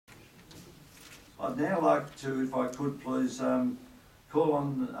I'd now like to, if I could please, call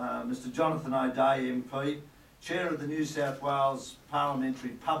on Mr Jonathan O'Day MP, Chair of the New South Wales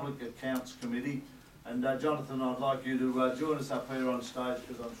Parliamentary Public Accounts Committee. And Jonathan, I'd like you to join us up here on stage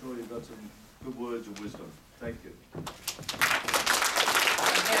because I'm sure you've got some good words of wisdom. Thank you.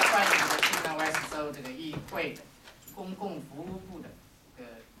 现在欢迎新南威尔士州这个议会的公共服务部的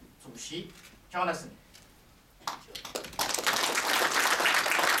主席 Jonathan。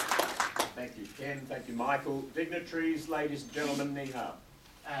 Thank you, Ken. Thank you, Michael. Dignitaries, ladies and gentlemen, ni hao.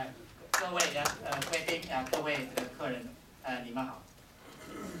 各位贵宾各位这个客人你们好。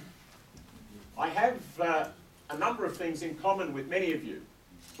 I have a number of things in common with many of you.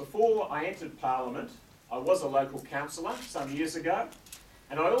 Before I entered Parliament, I was a local councillor some years ago,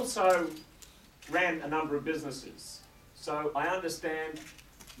 and I also ran a number of businesses. So I understand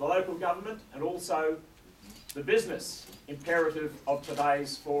the local government and also the business imperative of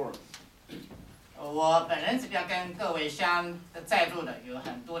today's forum. 我本人这边跟各位在座的有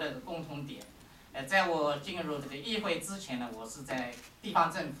很多的共同点。在我进入这个议会之前呢，我是在地方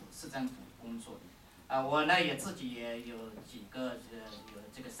政府、市政府工作。我呢自己也有几个有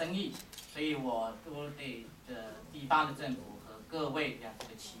这个生意，所以我都对地方的政府和各位这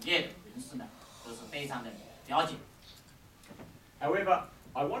个企业的人士呢都是非常的了解。 However,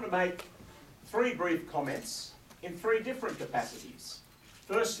 I want to make 3 brief comments in 3 different capacities.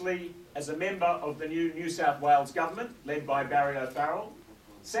 Firstly, as a member of the new New South Wales government, led by Barry O'Farrell.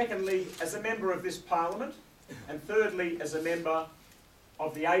 Secondly, as a member of this parliament. And thirdly, as a member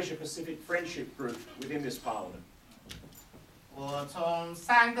of the Asia-Pacific Friendship Group within this parliament. 我从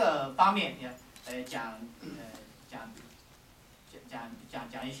3个方面讲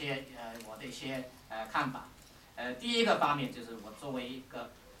一些我的一些看法。第一个方面就是我作为一个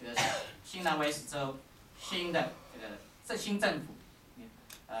新南威尔士州新的新政府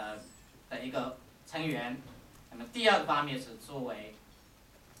的一个成员。那么第二个方面是作为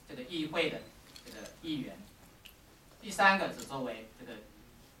这个议会的议员。第3个是作为这个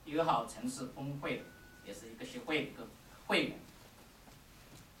友好城市峰会的，也是一个协会的一个会员。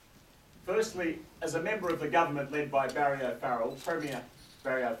 Firstly, as a member of the government led by Barry O'Farrell, Premier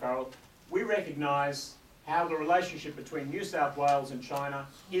Barry O'Farrell, we recognise how the relationship between New South Wales and China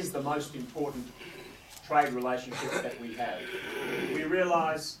is the most important trade relationship that we have. We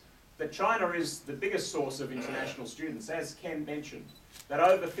realise that China is the biggest source of international students, as Ken mentioned, that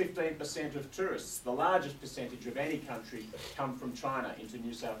over 15% of tourists, the largest percentage of any country, come from China into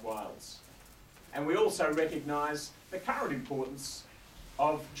New South Wales. And we also recognise the current importance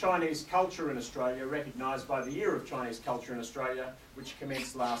of Chinese culture in Australia, recognised by the Year of Chinese Culture in Australia, which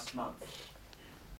commenced last month.